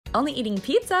only eating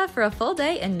pizza for a full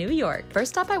day in New York.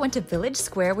 First up, I went to Village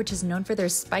Square, which is known for their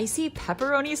spicy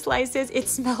pepperoni slices. It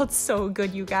smelled so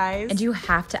good, you guys. And you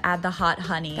have to add the hot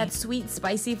honey. That sweet,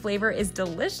 spicy flavor is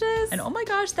delicious. And oh my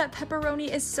gosh, that pepperoni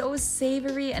is so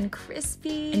savory and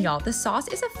crispy. And y'all, the sauce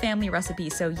is a family recipe,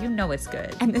 so you know it's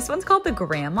good. And this one's called the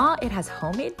Grandma. It has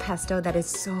homemade pesto that is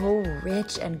so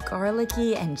rich and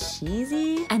garlicky and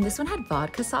cheesy. And this one had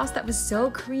vodka sauce that was so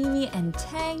creamy and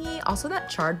tangy. Also, that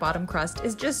charred bottom crust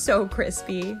is just so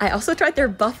crispy. I also tried their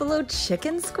buffalo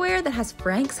chicken square that has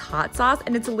Frank's hot sauce,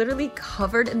 and it's literally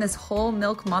covered in this whole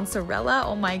milk mozzarella.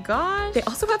 Oh my gosh. They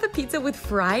also have a pizza with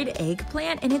fried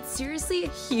eggplant, and it's seriously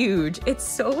huge. It's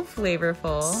so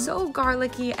flavorful, so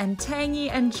garlicky and tangy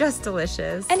and just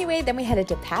delicious. Anyway, then we headed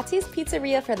to Patsy's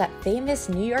Pizzeria for that famous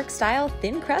New York style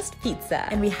thin crust pizza.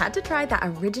 And we had to try that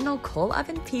original coal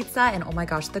oven pizza, and oh my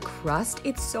gosh, the crust,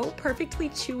 it's so perfectly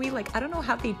chewy. Like, I don't know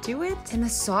how they do it. And the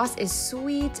sauce is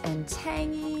sweet and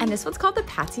tangy. And this one's called the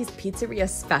Patsy's Pizzeria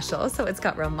Special. So it's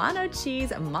got Romano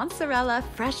cheese, mozzarella,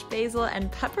 fresh basil,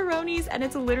 and pepperonis, and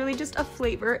it's literally just a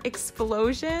flavor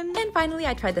explosion. And finally,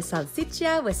 I tried the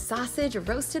salsiccia with sausage,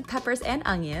 roasted peppers, and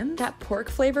onions. That pork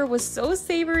flavor was so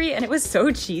savory, and it was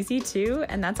so cheesy too.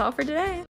 And that's all for today.